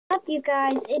up, you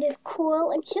guys? It is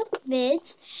Cool and Cute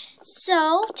Vids.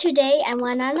 So today I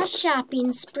went on a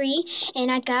shopping spree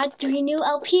and I got 3 new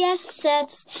LPS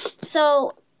sets.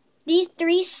 So these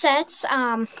 3 sets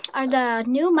are the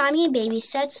new mommy and baby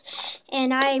sets,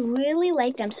 and I really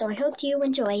like them, so I hope you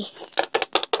enjoy.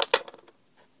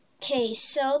 Okay,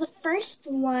 so the first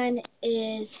one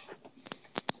is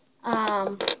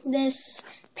this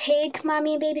pig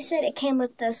mommy and baby set. It came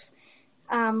with this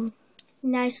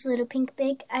nice little pink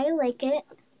pig. I like it.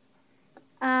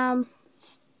 I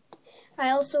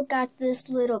also got this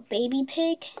little baby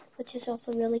pig, which is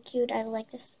also really cute. I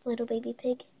like this little baby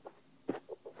pig.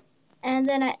 And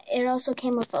then it also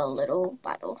came with a little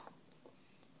bottle.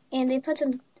 And they put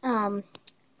some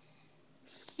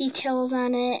details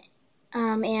on it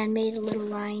and made little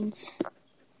lines.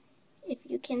 If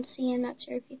you can see, I'm not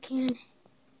sure if you can.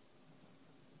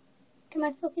 Come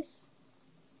on, focus.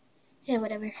 Yeah,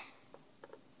 whatever.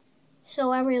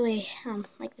 So I really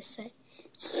like this set.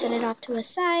 Just set it off to a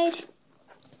side,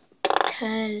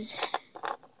 cause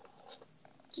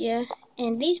yeah,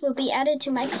 and these will be added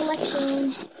to my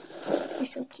collection. They're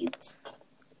so cute.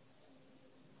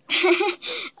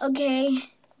 Okay.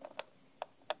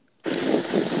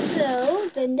 So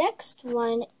the next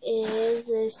one is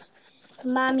this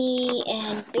mommy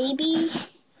and baby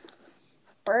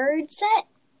bird set.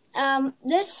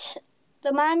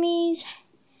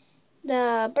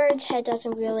 The bird's head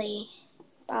doesn't really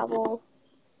bobble,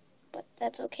 but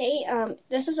that's okay.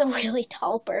 This is a really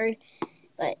tall bird,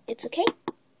 but it's okay.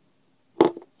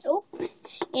 Oh,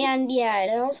 and yeah, it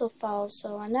also falls,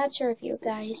 so I'm not sure if you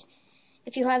guys,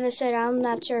 if you have a set, I'm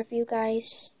not sure if you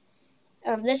guys,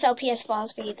 this LPS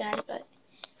falls for you guys, but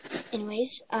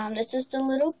anyways, this is the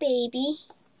little baby.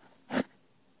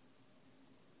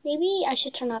 Maybe I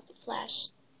should turn off the flash.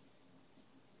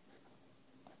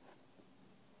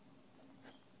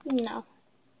 No.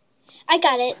 I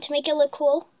got it to make it look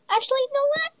cool. Actually, you know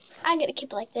what? I'm going to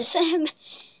keep it like this. And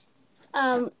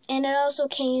it also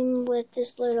came with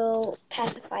this little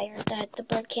pacifier that the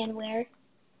bird can wear,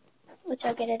 which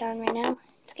I'll get it on right now.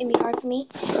 It's going to be hard for me.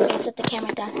 I'm going to set the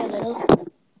camera down a little.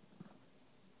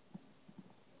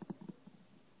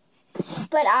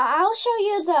 But I'll show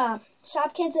you the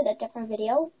Shopkins in a different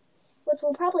video, which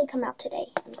will probably come out today.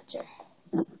 I'm not sure.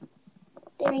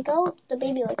 There we go. The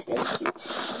baby looks really cute.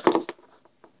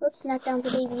 Whoops, knocked down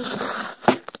the baby.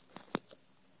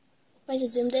 Why is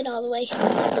it zoomed in all the way?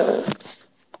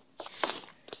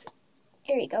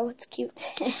 There we go. It's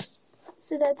cute.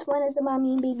 So that's one of the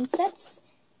mommy and baby sets.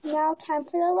 Now time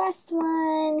for the last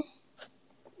one.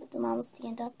 Let the mom will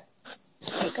stand up.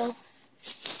 There you go.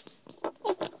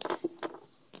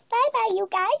 Bye-bye, you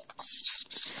guys.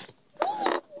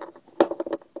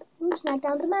 Oops, knocked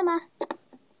down the mama.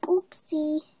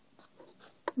 Oopsie.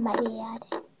 My bad.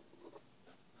 Okay,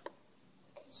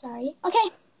 sorry. Okay.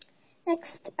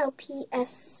 Next LPS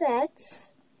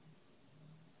set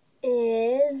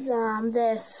is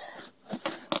this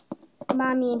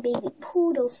mommy and baby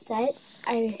poodle set.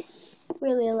 I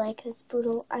really like this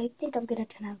poodle. I think I'm gonna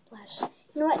turn on the flash.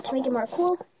 You know what? To make it more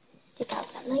cool, take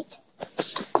out that light.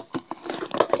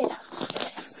 Put it out like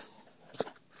this.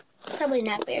 Probably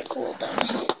not very cool,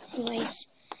 but anyways.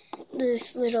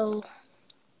 This little,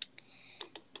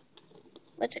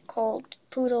 what's it called?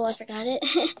 Poodle, I forgot it.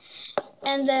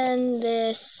 And then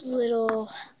this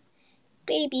little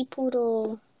baby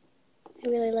poodle. I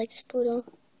really like this poodle.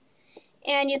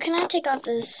 And you cannot take off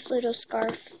this little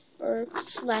scarf or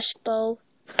slash bow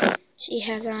she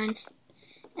has on.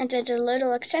 And then the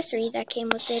little accessory that came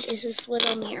with it is this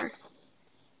little mirror.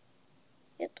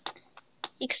 Yep.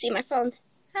 You can see my phone.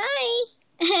 Hi!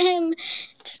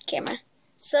 This camera.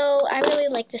 So, I really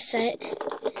like this set.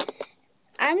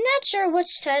 I'm not sure which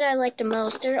set I like the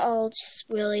most. They're all just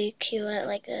really cute. I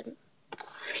like them.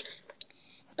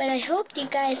 But I hope you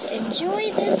guys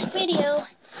enjoy this video.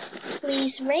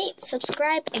 Please rate,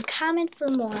 subscribe, and comment for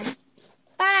more.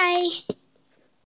 Bye!